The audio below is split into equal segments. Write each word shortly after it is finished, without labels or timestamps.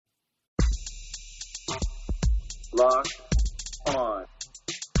Locked on.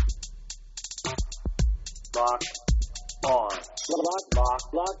 Locked on. Locked on.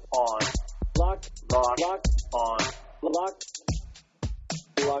 Locked on. Locked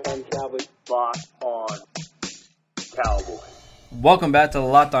on Cowboys. Locked on Cowboys. Welcome back to the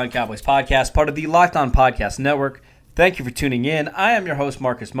Locked On Cowboys podcast, part of the Locked On Podcast Network. Thank you for tuning in. I am your host,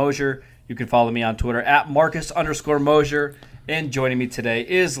 Marcus Mosher. You can follow me on Twitter at Marcus_Mosher. And joining me today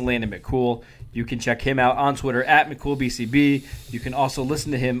is Landon McCool. You can check him out on Twitter at McCoolBCB. You can also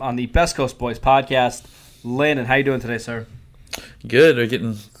listen to him on the Best Coast Boys podcast. Landon, how you doing today, sir? Good. We're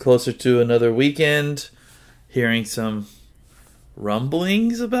getting closer to another weekend. Hearing some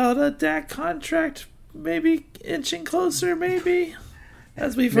rumblings about a Dak contract, maybe inching closer, maybe.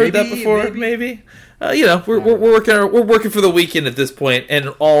 As we've heard that before, maybe. We're working for the weekend at this point, and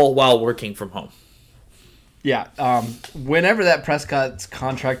all while working from home. Yeah. Whenever that Prescott's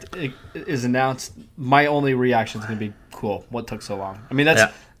contract is announced, my only reaction is going to be, cool. What took so long? I mean,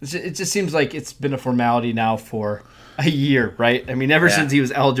 it just seems like it's been a formality now for a year, right? I mean, ever since he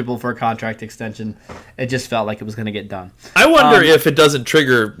was eligible for a contract extension, it just felt like it was going to get done. I wonder if it doesn't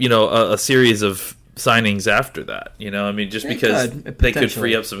trigger, a series of signings after that. I mean, just because they could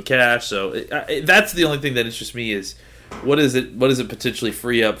free up some cash. So that's the only thing that interests me is what is it potentially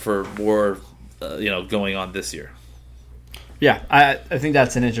free up for more, going on this year. Yeah, I think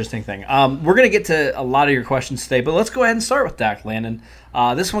that's an interesting thing. We're going to get to a lot of your questions today, but let's go ahead and start with Dak, Landon.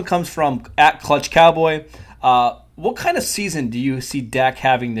 This one comes from at Clutch Cowboy. What kind of season do you see Dak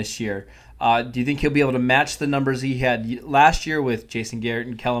having this year? Do you think he'll be able to match the numbers he had last year with Jason Garrett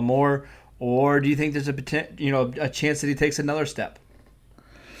and Kellen Moore, or do you think there's a chance that he takes another step?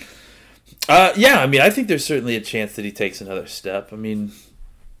 I think there's certainly a chance that he takes another step. I mean,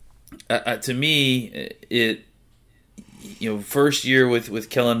 to me, first year with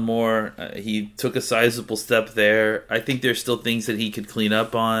Kellen Moore, he took a sizable step there. I think there's still things that he could clean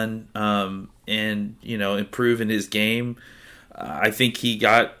up on and improve in his game. I think he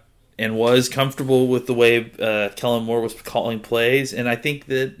got and was comfortable with the way Kellen Moore was calling plays, and I think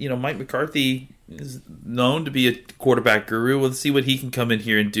that Mike McCarthy is known to be a quarterback guru. We'll see what he can come in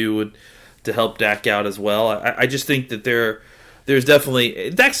here and do to help Dak out as well. I just think that there's definitely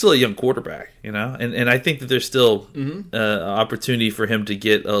Dak's still a young quarterback, and I think that there's still opportunity for him to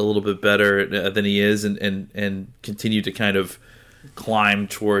get a little bit better than he is, and continue to kind of climb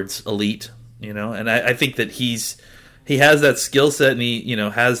towards elite, And I think that he has that skill set, and he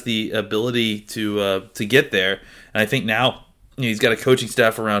has the ability to get there. And I think now he's got a coaching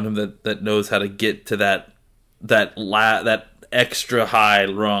staff around him that knows how to get to that extra high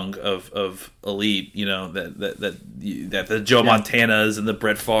rung of elite, that the Joe Montanas and the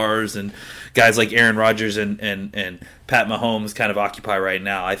Brett Favres and guys like Aaron Rodgers and Pat Mahomes kind of occupy right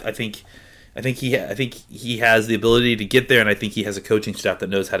now. I think he has the ability to get there, and I think he has a coaching staff that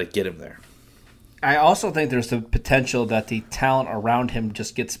knows how to get him there. I also think there's the potential that the talent around him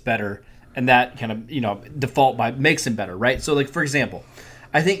just gets better, and that kind of default makes him better, right? So, like, for example,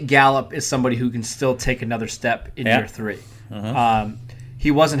 I think Gallup is somebody who can still take another step in year 3. He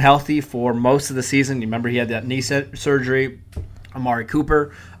wasn't healthy for most of the season. You remember he had that knee surgery. Amari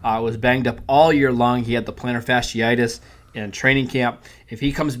Cooper was banged up all year long. He had the plantar fasciitis in training camp. If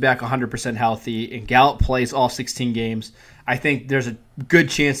he comes back 100% healthy and Gallup plays all 16 games, I think there's a good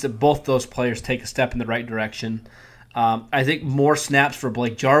chance that both those players take a step in the right direction. I think more snaps for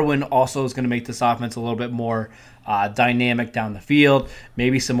Blake Jarwin also is going to make this offense a little bit more dynamic down the field.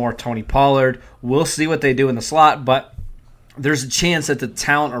 Maybe some more Tony Pollard. We'll see what they do in the slot, but there's a chance that the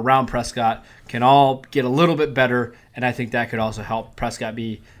talent around Prescott can all get a little bit better, and I think that could also help Prescott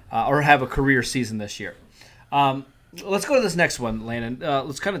be or have a career season this year. Let's go to this next one, Landon.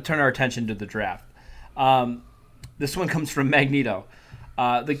 Let's kind of turn our attention to the draft. This one comes from Magneto.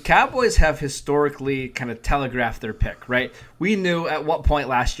 The Cowboys have historically kind of telegraphed their pick, right? We knew at what point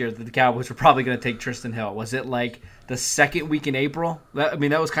last year that the Cowboys were probably going to take Tristan Hill. Was it like the second week in April? That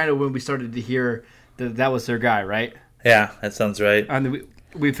was kind of when we started to hear that was their guy, right? Yeah, that sounds right. And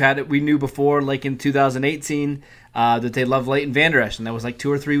we knew before, like in 2018, that they loved Leighton Vander Esch, and that was like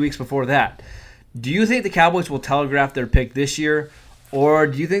 2 or 3 weeks before that. Do you think the Cowboys will telegraph their pick this year, or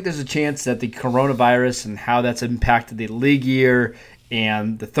do you think there's a chance that the coronavirus and how that's impacted the league year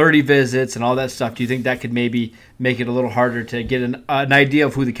and the 30 visits and all that stuff, do you think that could maybe make it a little harder to get an idea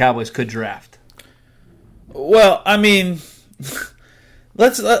of who the Cowboys could draft? Well, I mean,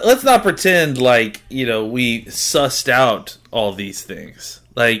 let's not pretend like we sussed out all these things.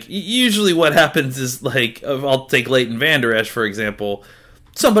 Like usually, what happens is like I'll take Leighton Vander Esch for example.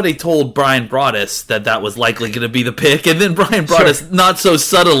 somebody told Brian Broaddus that was likely going to be the pick, and then Brian Broaddus, not so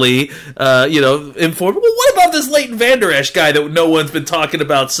subtly, informed, well, what about this Leighton Vander Esch guy that no one's been talking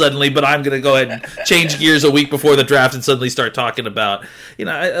about suddenly, but I'm going to go ahead and change gears a week before the draft and suddenly start talking about,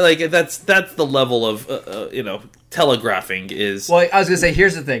 that's the level of, telegraphing is. Well, I was going to say,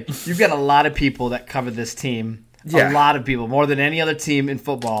 here's the thing. You've got a lot of people that cover this team, a lot of people, more than any other team in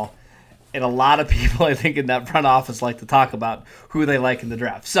football. And a lot of people, I think, in that front office like to talk about who they like in the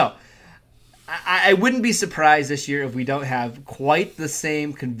draft. So I wouldn't be surprised this year if we don't have quite the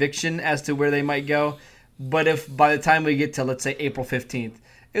same conviction as to where they might go. But if by the time we get to, let's say, April 15th,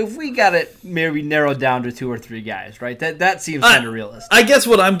 if we got it maybe narrowed down to 2 or 3 guys, right? That seems kind of realistic. I guess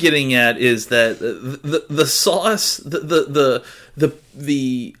what I'm getting at is that the sauce, the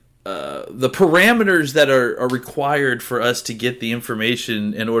parameters that are required for us to get the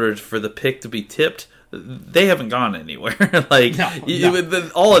information in order for the pick to be tipped, they haven't gone anywhere.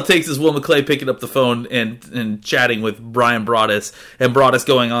 All it takes is Will McClay picking up the phone and chatting with Brian Broaddus, and Broaddus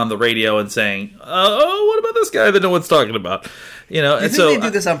going on the radio and saying, "Oh, what about this guy that no one's talking about?" Do you think they do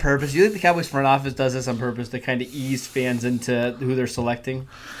this on purpose? Do you think the Cowboys front office does this on purpose to kind of ease fans into who they're selecting?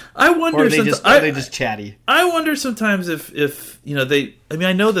 I wonder. Or are they just chatty? I wonder sometimes if they. I mean,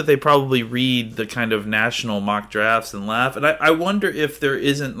 I know that they probably read the kind of national mock drafts and laugh, and I wonder if there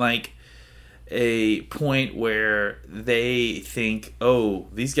isn't like a point where they think, oh,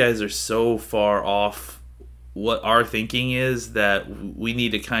 these guys are so far off what our thinking is that we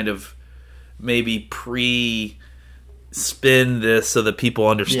need to kind of maybe spin this so that people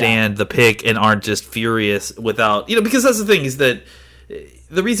understand the pick and aren't just furious without, because that's the thing is that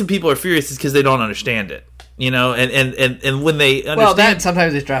the reason people are furious is because they don't understand it, and when they understand... Well, that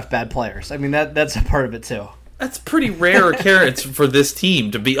sometimes they draft bad players. I mean, that's a part of it too. That's pretty rare occurrence for this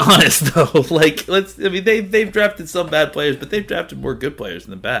team, to be honest, though. They've drafted some bad players, but they've drafted more good players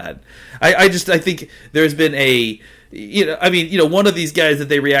than bad. I think there's been one of these guys that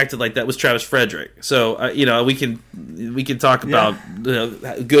they reacted like that was Travis Frederick. So, we can talk about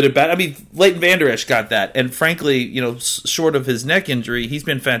good and bad. I mean, Leighton Vander Esch got that, and frankly, short of his neck injury, he's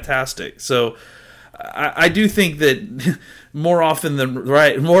been fantastic. So, I do think that more often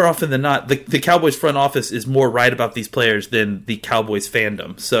than not, the Cowboys front office is more right about these players than the Cowboys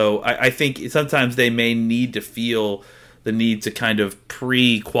fandom. So I think sometimes they may need to feel the need to kind of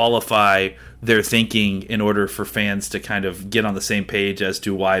pre-qualify their thinking in order for fans to kind of get on the same page as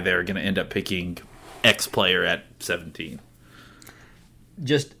to why they're going to end up picking X player at 17.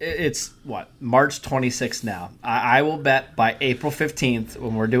 It's March 26th now. I will bet by April 15th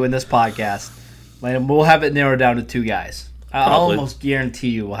when we're doing this podcast, we'll have it narrowed down to 2 guys. I'll almost guarantee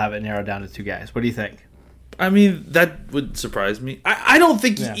you we'll have it narrowed down to 2 guys. What do you think? I mean, that would surprise me. I don't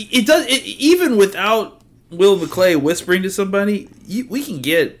think it does. Even without Will McClay whispering to somebody, we can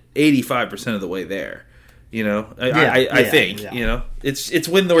get 85% of the way there. I think. It's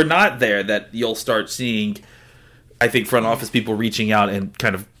when we're not there that you'll start seeing, I think, front office people reaching out and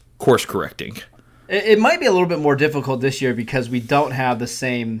kind of course correcting. It might be a little bit more difficult this year because we don't have the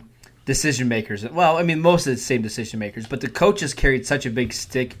same decision makers. Well, I mean, most of the same decision makers, but the coaches carried such a big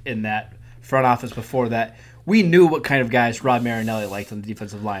stick in that front office before that. We knew what kind of guys Rod Marinelli liked on the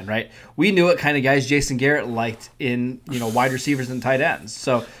defensive line, right? We knew what kind of guys Jason Garrett liked in wide receivers and tight ends.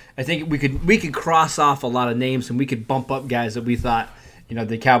 So I think we could cross off a lot of names and we could bump up guys that we thought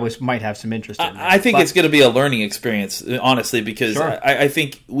the Cowboys might have some interest in. I think it's going to be a learning experience, honestly, because I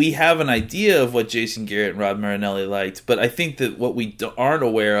think we have an idea of what Jason Garrett and Rod Marinelli liked, but I think that what we aren't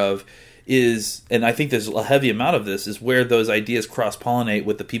aware of is, and I think there's a heavy amount of this, is where those ideas cross-pollinate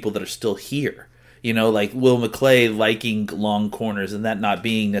with the people that are still here. Like Will McClay liking long corners and that not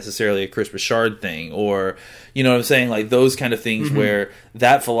being necessarily a Chris Richard thing, or, what I'm saying, like those kind of things where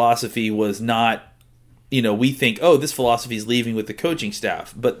that philosophy was not, we think, oh, this philosophy is leaving with the coaching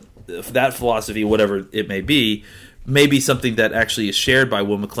staff, but if that philosophy, whatever it may be something that actually is shared by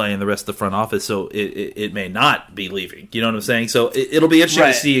Will McClay and the rest of the front office, so it may not be leaving. You know what I'm saying? So it'll be interesting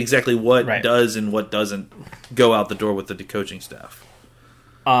to see exactly what does and what doesn't go out the door with the coaching staff.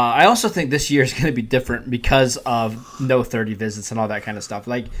 I also think this year is going to be different because of no 30 visits and all that kind of stuff.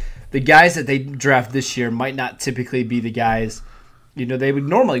 Like, the guys that they draft this year might not typically be the guys they would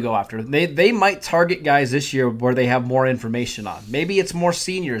normally go after. They might target guys this year where they have more information on. Maybe it's more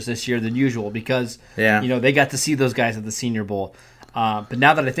seniors this year than usual because they got to see those guys at the Senior Bowl. But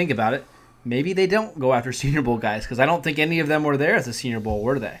now that I think about it, maybe they don't go after Senior Bowl guys because I don't think any of them were there at the Senior Bowl,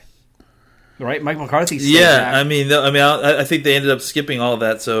 were they? Right, Mike McCarthy. Yeah, I think they ended up skipping all of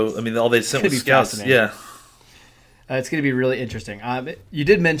that. So all they sent was scouts. Yeah, it's going to be really interesting. You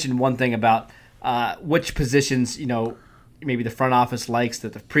did mention one thing about which positions maybe the front office likes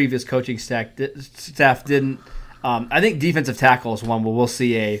that the previous coaching staff didn't. I think defensive tackle is one where we'll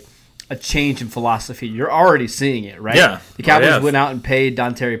see a change in philosophy. You're already seeing it, right? Yeah. The Cowboys went out and paid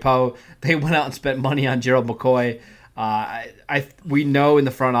Dontari Poe. They went out and spent money on Gerald McCoy. We know in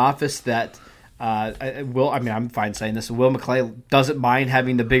the front office that I'm fine saying this. Will McClay doesn't mind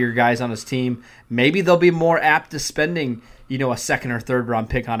having the bigger guys on his team. Maybe they'll be more apt to spending, a second or third round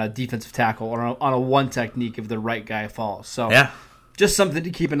pick on a defensive tackle or on a one technique if the right guy falls. So just something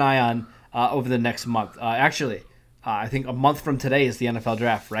to keep an eye on over the next month. I think a month from today is the NFL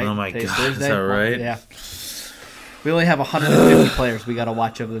draft, right? Oh, my Today's God. Thursday. Is that right? Yeah. We only have 150 players we got to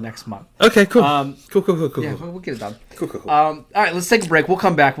watch over the next month. Okay, cool. Cool. Yeah, we'll get it done. Cool. All right, let's take a break. We'll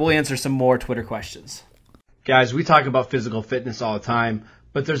come back. We'll answer some more Twitter questions. Guys, we talk about physical fitness all the time,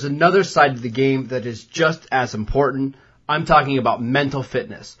 but there's another side of the game that is just as important. I'm talking about mental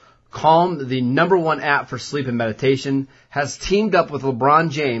fitness. Calm, the #1 app for sleep and meditation, has teamed up with LeBron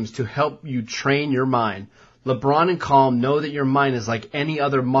James to help you train your mind. LeBron and Calm know that your mind is like any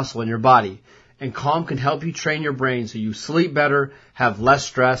other muscle in your body, and Calm can help you train your brain so you sleep better, have less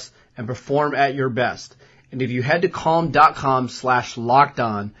stress, and perform at your best. And if you head to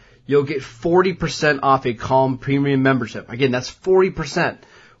calm.com/lockedon, you'll get 40% off a Calm premium membership. Again, that's 40%.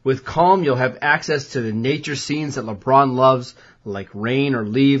 With Calm, you'll have access to the nature scenes that LeBron loves, like rain or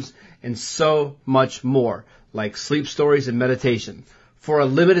leaves, and so much more, like sleep stories and meditation. For a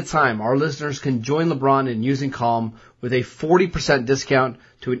limited time, our listeners can join LeBron in using Calm with a 40% discount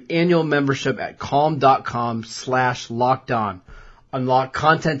to an annual membership at calm.com/lockedon. Unlock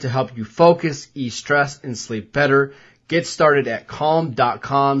content to help you focus, ease stress, and sleep better. Get started at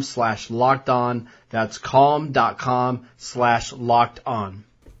calm.com/lockedon. That's calm.com/lockedon.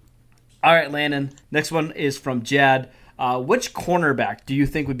 All right, Landon. Next one is from Jad. Which cornerback do you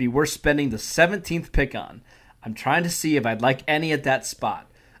think would be worth spending the 17th pick on? I'm trying to see if I'd like any at that spot.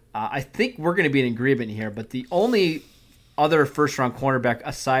 I think we're going to be in agreement here, but the only other first-round cornerback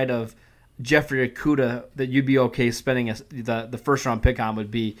aside of Jeffrey Okudah that you'd be okay spending the first-round pick on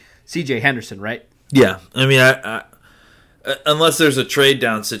would be C.J. Henderson, right? Yeah. I mean, I unless there's a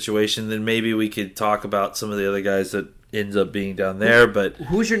trade-down situation, then maybe we could talk about some of the other guys that ends up being down there. But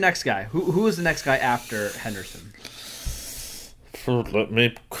who's your next guy? Who is the next guy after Henderson? Let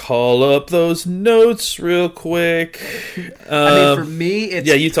me call up those notes real quick. For me, it's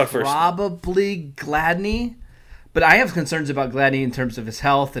you talk first. Probably Gladney, but I have concerns about Gladney in terms of his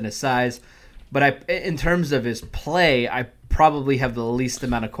health and his size. But in terms of his play, I probably have the least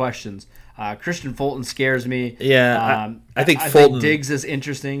amount of questions. Christian Fulton scares me. Yeah, I think Fulton. I think Diggs is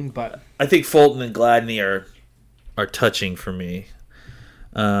interesting, but I think Fulton and Gladney are touching for me.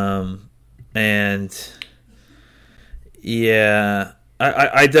 Yeah,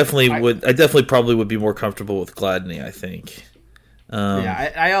 I definitely would. I definitely probably would be more comfortable with Gladney, I think.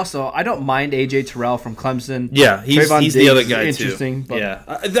 I don't mind AJ Terrell from Clemson. Yeah, he's the other guy interesting, too. Yeah,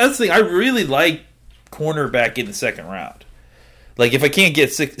 that's the thing. I really like cornerback in the second round. Like if I can't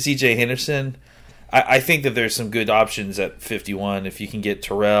get C.J. Henderson, I think that there's some good options at 51. If you can get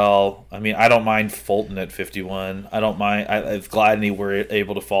Terrell, I mean, I don't mind Fulton at 51. I don't mind if Gladney were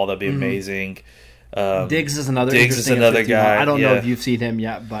able to fall. That'd be amazing. Diggs is another guy. I don't know if you've seen him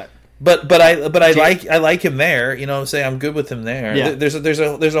yet, but I like him there. You know what I'm saying? I'm good with him there. Yeah.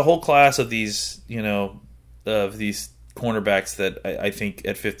 There's a whole class of these of these cornerbacks that I think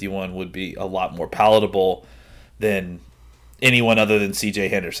at 51 would be a lot more palatable than anyone other than C.J.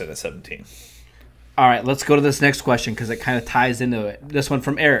 Henderson at 17. All right, let's go to this next question because it kind of ties into it. This one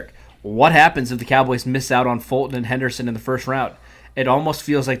from Eric. What happens if the Cowboys miss out on Fulton and Henderson in the first round? It almost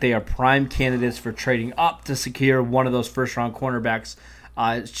feels like they are prime candidates for trading up to secure one of those first-round cornerbacks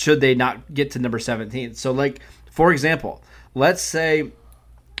should they not get to number 17. So, for example, let's say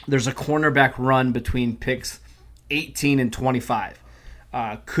there's a cornerback run between picks 18 and 25.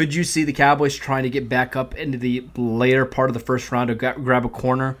 Could you see the Cowboys trying to get back up into the later part of the first round to grab a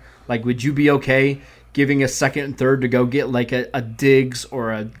corner? Like, would you be okay giving a second and third to go get like a Diggs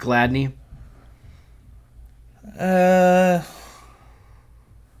or a Gladney?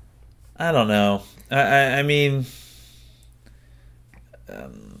 I don't know. I mean,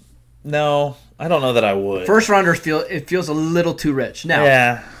 no, I don't know that I would. First rounders feels a little too rich. Now,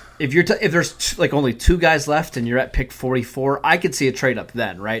 yeah. If there's only two guys left and you're at pick 44, I could see a trade up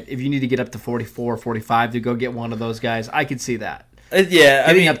then, right? If you need to get up to 44, 45 to go get one of those guys, I could see that.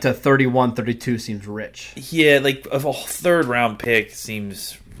 Getting up to 31, 32 seems rich. Yeah, like a third round pick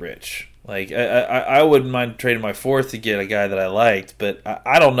seems rich. Like I wouldn't mind trading my fourth to get a guy that I liked, but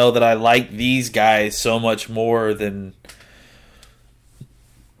I don't know that I like these guys so much more than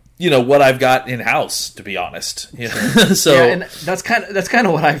what I've got in house, to be honest. So yeah, and that's kind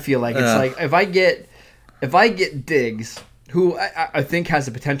of what I feel like. It's like if I get Diggs, who I think has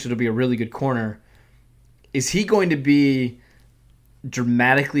the potential to be a really good corner, is he going to be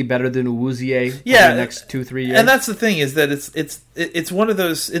dramatically better than Awuzie over the next 2-3 years? And that's the thing, is that it's one of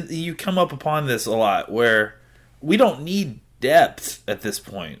those, you come up upon this a lot, where we don't need depth at this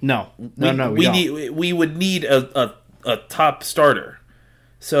point. No. We would need a top starter.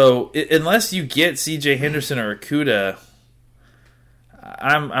 So unless you get C.J. Henderson or Okudah,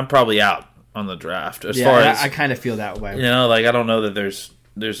 I'm probably out on the draft. As far as I kind of feel that way. Like I don't know that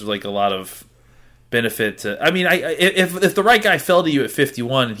there's like a lot of benefit to. I mean, if the right guy fell to you at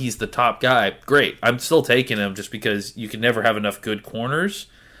 51 and he's the top guy, great. I'm still taking him just because you can never have enough good corners.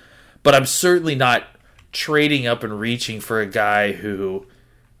 But I'm certainly not trading up and reaching for a guy who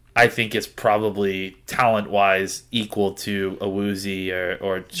I think is probably talent-wise equal to Awuzie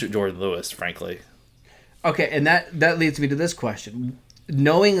or Jordan Lewis, frankly. Okay, and that leads me to this question.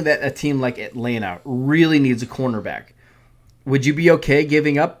 Knowing that a team like Atlanta really needs a cornerback, would you be okay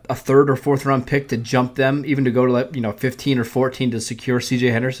giving up a 3rd or 4th round pick to jump them, even to go to 15 or 14 to secure C.J.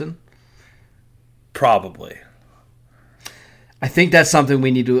 Henderson? Probably. I think that's something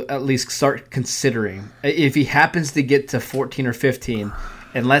we need to at least start considering. If he happens to get to 14 or 15,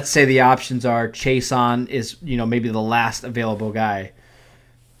 and let's say the options are Chason is maybe the last available guy,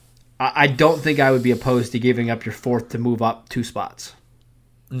 I don't think I would be opposed to giving up your 4th to move up 2 spots.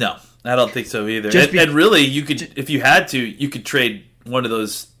 No, I don't think so either. And really, you could, if you had to, you could trade one of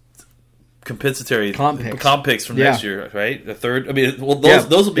those compensatory comp picks from next year, right? The 3rd. I mean, well,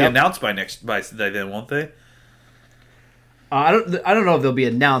 those will be announced by then, won't they? I don't know if they'll be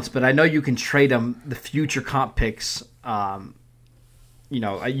announced, but I know you can trade them the future comp picks. You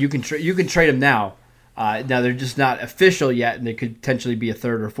can trade them now. Now they're just not official yet, and they could potentially be a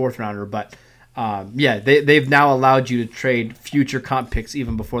 3rd or 4th rounder. But they've now allowed you to trade future comp picks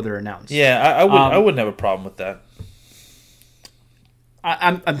even before they're announced. Yeah, I wouldn't have a problem with that.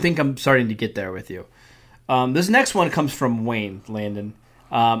 I think I'm starting to get there with you. This next one comes from Wayne Landon.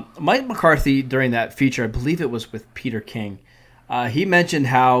 Mike McCarthy, during that feature, I believe it was with Peter King, he mentioned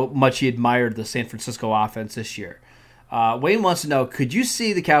how much he admired the San Francisco offense this year. Wayne wants to know, could you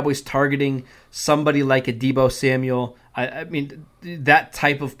see the Cowboys targeting somebody like a Deebo Samuel? I mean, that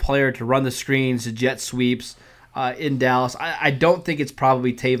type of player to run the screens, the jet sweeps in Dallas. I don't think it's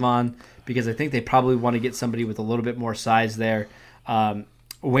probably Tavon, because I think they probably want to get somebody with a little bit more size there.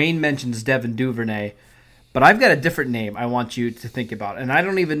 Wayne mentions Devin Duvernay. But I've got a different name I want you to think about, and I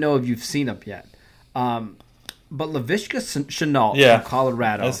don't even know if you've seen him yet. But Laviska Shenault from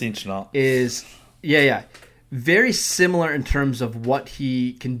Colorado, I've seen Shenault. is very similar in terms of what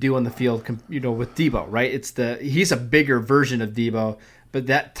he can do on the field, with Deebo, right? He's a bigger version of Deebo, but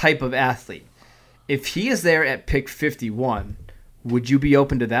that type of athlete. If he is there at pick 51, would you be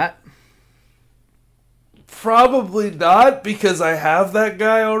open to that? Probably not, because I have that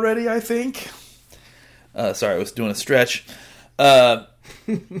guy already, I think. Sorry, I was doing a stretch. I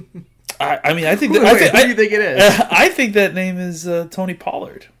think Who do you think it is? I think that name is Tony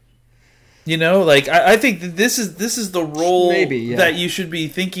Pollard. I think that this is the role that you should be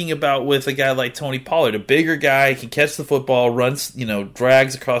thinking about with a guy like Tony Pollard, a bigger guy, can catch the football, runs,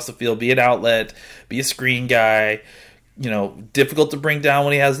 drags across the field, be an outlet, be a screen guy. Difficult to bring down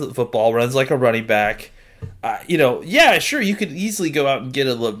when he has the football, runs like a running back. Sure, you could easily go out and get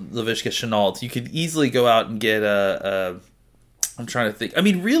a Laviska Shenault. You could easily go out and get I'm trying to think. I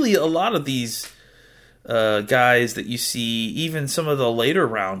mean, really, a lot of these guys that you see, even some of the later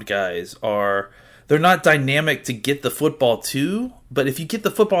round guys, they're not dynamic to get the football to, but if you get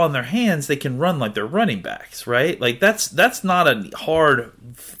the football in their hands, they can run like they're running backs, right? Like that's not a hard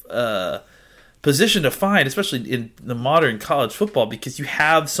position to find, especially in the modern college football, because you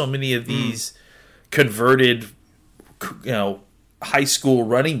have so many of these converted, high school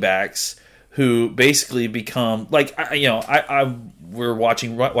running backs who basically become like, we're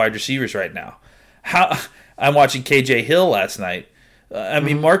watching wide receivers right now. I'm watching KJ Hill last night.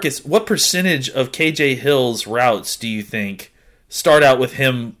 Marcus, what percentage of KJ Hill's routes do you think start out with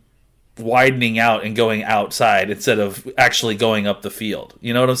him widening out and going outside instead of actually going up the field?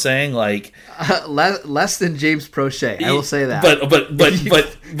 You know what I'm saying? Like less than James Prochet, I will say that.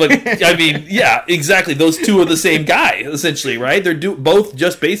 But I mean, yeah, exactly. Those two are the same guy essentially, right? They're both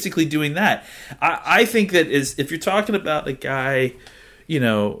just basically doing that. I think that if you're talking about a guy,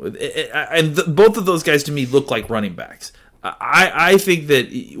 both of those guys to me look like running backs. I think that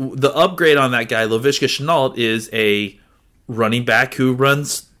the upgrade on that guy, Laviska Shenault, is a running back who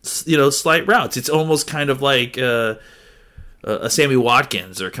runs slight routes. It's almost kind of like a Sammy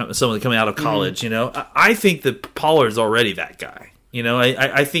Watkins or someone coming out of college. I think that Pollard's already that guy.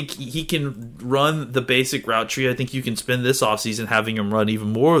 I think he can run the basic route tree. I think you can spend this offseason having him run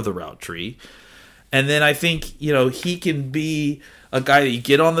even more of the route tree. And then I think, he can be a guy that you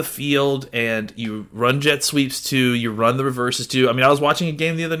get on the field and you run jet sweeps to, you run the reverses to. I mean, I was watching a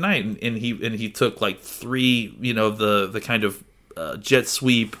game the other night and he took like 3, the kind of jet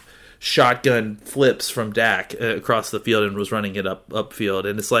sweep shotgun flips from Dak across the field and was running it upfield.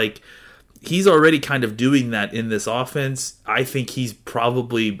 And it's like, he's already kind of doing that in this offense. I think he's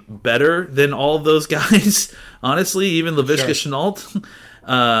probably better than all of those guys, honestly, even Laviska Shenault,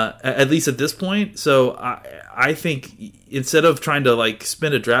 at least at this point. So I think instead of trying to like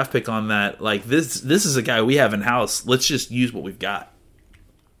spend a draft pick on that, like this is a guy we have in house. Let's just use what we've got.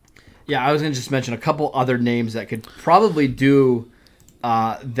 Yeah, I was going to just mention a couple other names that could probably do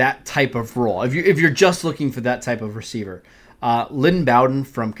that type of role. If you're just looking for that type of receiver. Lynn Bowden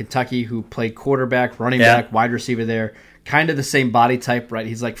from Kentucky, who played quarterback, running back, wide receiver there. Kind of the same body type, right?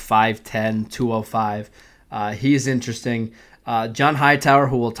 He's like 5'10", 205. He's interesting. John Hightower,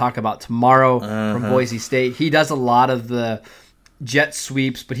 who we'll talk about tomorrow from Boise State. He does a lot of the jet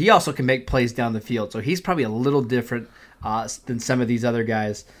sweeps, but he also can make plays down the field. So he's probably a little different than some of these other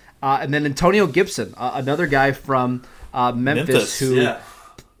guys. And then Antonio Gibson, another guy from Memphis who,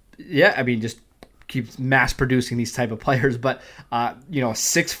 I mean, just keeps mass producing these type of players, but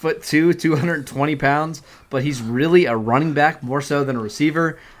 6'2", 220 pounds, but he's really a running back more so than a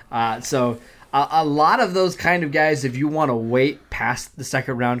receiver. So a lot of those kind of guys, if you want to wait past the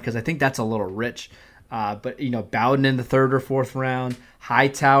second round, because I think that's a little rich. But Bowden in the third or fourth round,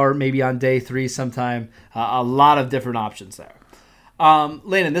 Hightower maybe on day 3 sometime. A lot of different options there.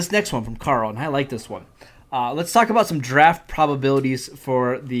 Landon, this next one from Carl, and I like this one. Let's talk about some draft probabilities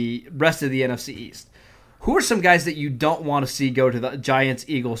for the rest of the NFC East. Who are some guys that you don't want to see go to the Giants,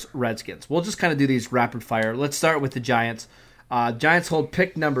 Eagles, Redskins? We'll just kind of do these rapid fire. Let's start with the Giants. Giants hold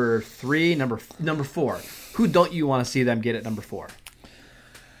pick number 3, number 4. Who don't you want to see them get at number 4?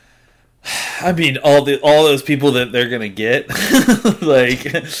 I mean, all those people that they're gonna get. I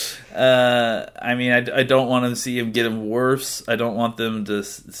don't want to see them get him worse. I don't want them to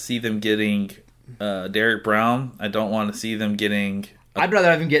see them getting Derek Brown. I don't want to see them getting. I'd rather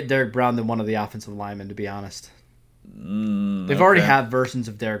have him get Derek Brown than one of the offensive linemen, to be honest. They've already have versions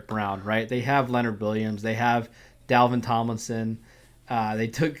of Derek Brown, right? They have Leonard Williams. They have Dalvin Tomlinson. They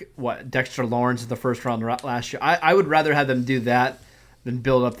took Dexter Lawrence in the first round last year. I would rather have them do that than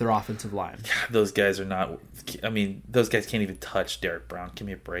build up their offensive line. Those guys are not. I mean, those guys can't even touch Derek Brown. Give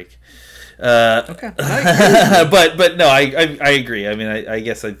me a break. Okay, but no, I agree. I mean, I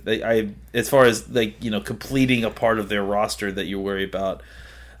guess I as far as completing a part of their roster that you worry about.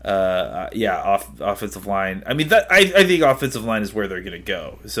 Offensive line. I mean, that I think offensive line is where they're going to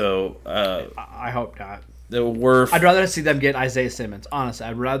go. So I hope not. I'd rather see them get Isaiah Simmons. Honestly,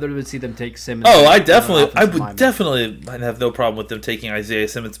 I'd rather see them take Simmons. Oh, I would definitely have no problem with them taking Isaiah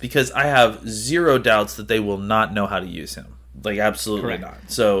Simmons because I have zero doubts that they will not know how to use him. Like, absolutely not.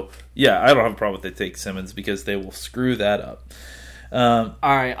 So, yeah, I don't have a problem with they take Simmons because they will screw that up. All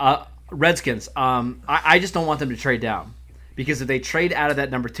right, Redskins. I just don't want them to trade down because if they trade out of that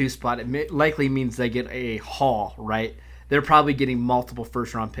number 2 spot, it likely means they get a haul, right? They're probably getting multiple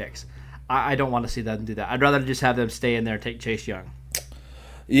first-round picks. I don't want to see them do that. I'd rather just have them stay in there and take Chase Young.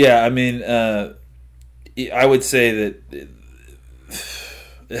 Yeah, I mean, I would say that.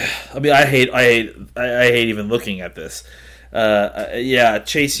 I mean, I hate even looking at this.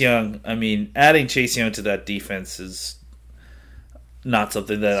 Chase Young. I mean, adding Chase Young to that defense is not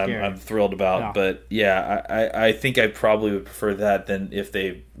something that I'm thrilled about. No. But I think I probably would prefer that than if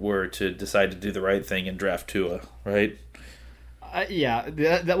they were to decide to do the right thing and draft Tua, right?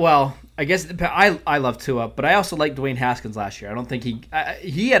 Well, I guess I love Tua, but I also like Dwayne Haskins last year. I don't think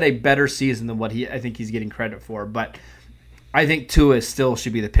he had a better season than what I think he's getting credit for. But I think Tua still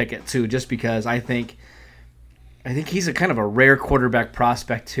should be the pick at 2, just because I think he's a kind of a rare quarterback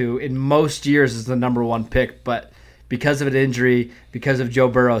prospect who, in most years, is the number 1 pick. But because of an injury, because of Joe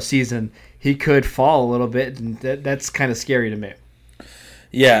Burrow's season, he could fall a little bit, and that's kind of scary to me.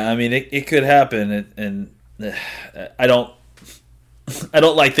 Yeah, I mean, it could happen, and I don't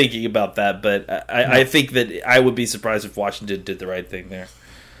like thinking about that, but I think that I would be surprised if Washington did the right thing there.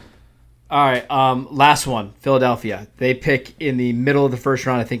 All right, last one, Philadelphia. They pick in the middle of the first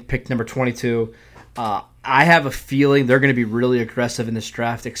round, I think pick number 22. I have a feeling they're going to be really aggressive in this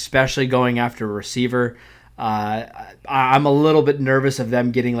draft, especially going after a receiver. I'm a little bit nervous of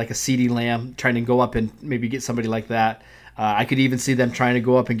them getting like a CeeDee Lamb, trying to go up and maybe get somebody like that. I could even see them trying to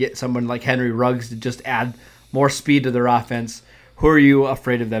go up and get someone like Henry Ruggs to just add more speed to their offense. Who are you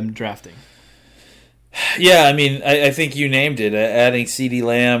afraid of them drafting? Yeah, I mean, I think you named it. Adding CeeDee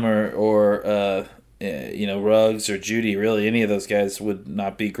Lamb or Ruggs or Judy, really any of those guys would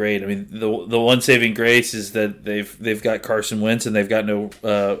not be great. I mean, the one saving grace is that they've got Carson Wentz and they've got no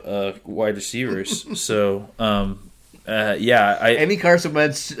wide receivers. So any Carson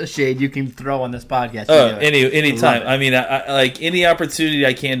Wentz shade you can throw on this podcast. Any time. I mean, I like any opportunity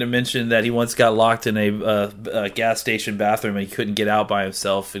I can to mention that he once got locked in a gas station bathroom and he couldn't get out by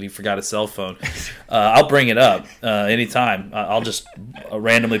himself and he forgot a cell phone. I'll bring it up anytime. I'll just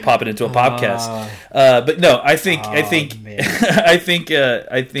randomly pop it into a podcast. But no, I think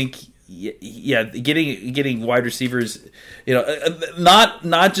getting wide receivers,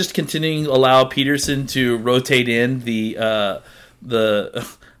 not just continuing to allow Peterson to rotate in the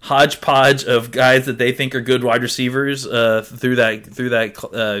hodgepodge of guys that they think are good wide receivers through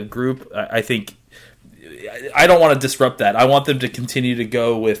that group. I think I don't want to disrupt that. I want them to continue to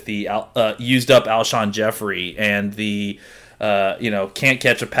go with the used up Alshon Jeffrey and the can't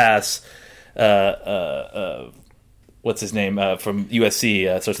catch a pass. What's his name from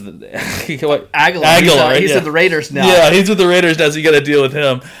USC? Starts with Aguilar. He's with the Raiders now. Yeah, he's with the Raiders now, so you got to deal with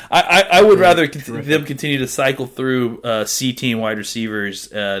him. I would rather them continue to cycle through C team wide receivers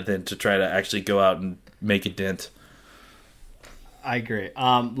than to try to actually go out and make a dent. I agree.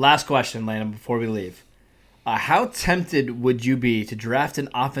 Last question, Landon, before we leave. How tempted would you be to draft an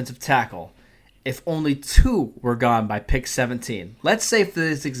offensive tackle if only 2 were gone by pick 17? Let's say, for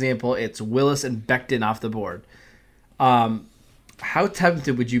this example, it's Willis and Becton off the board. How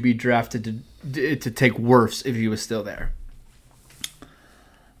tempted would you be drafted to take Wirfs if he was still there?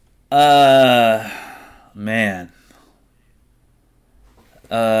 Man.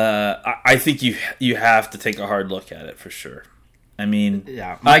 I think you have to take a hard look at it for sure. I mean,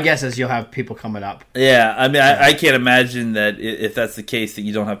 yeah. My guess is you'll have people coming up. Yeah, I mean, I can't imagine that if that's the case that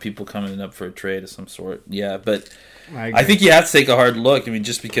you don't have people coming up for a trade of some sort. Yeah, but I think you have to take a hard look. I mean,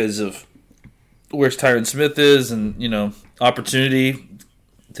 just because of where Tyron Smith is and, opportunity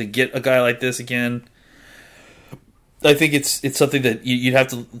to get a guy like this again. I think it's something that you have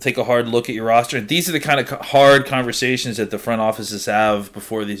to take a hard look at your roster. And these are the kind of hard conversations that the front offices have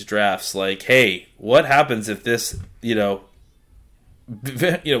before these drafts. Like, hey, what happens if this, good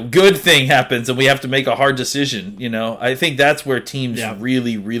thing happens and we have to make a hard decision? I think that's where teams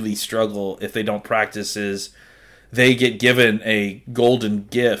really, really struggle if they don't practice is they get given a golden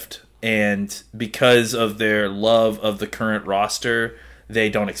gift. And because of their love of the current roster,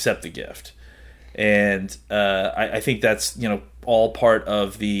 they don't accept the gift. And I think that's all part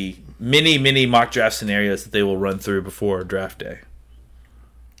of the many mock draft scenarios that they will run through before draft day.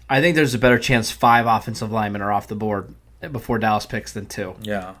 I think there's a better chance 5 offensive linemen are off the board before Dallas picks than 2.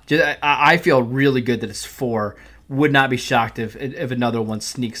 Yeah, I feel really good that it's 4. Would not be shocked if another one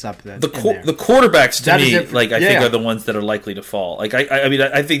sneaks up. The quarterbacks to me, I think, are the ones that are likely to fall. Like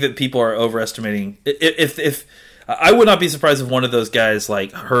I think that people are overestimating. If I would not be surprised if one of those guys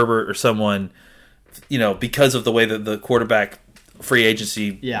like Herbert or someone, because of the way that the quarterback free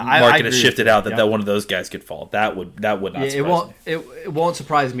agency market has shifted out, that one of those guys could fall. That would not surprise me. It won't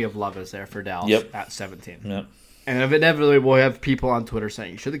surprise me if Love is there for Dallas at 17. Yep. And inevitably we'll have people on Twitter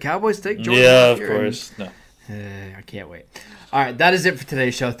saying, "Should the Cowboys take Jordan?" Yeah, of course. No. I can't wait. All right, that is it for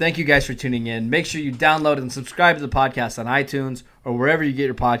today's show. Thank you guys for tuning in. Make sure you download and subscribe to the podcast on iTunes or wherever you get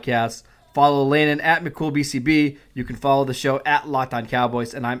your podcasts. Follow Landon at McCoolBCB. You can follow the show at Locked On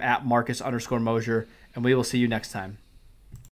Cowboys, and I'm at Marcus_Mosher, and we will see you next time.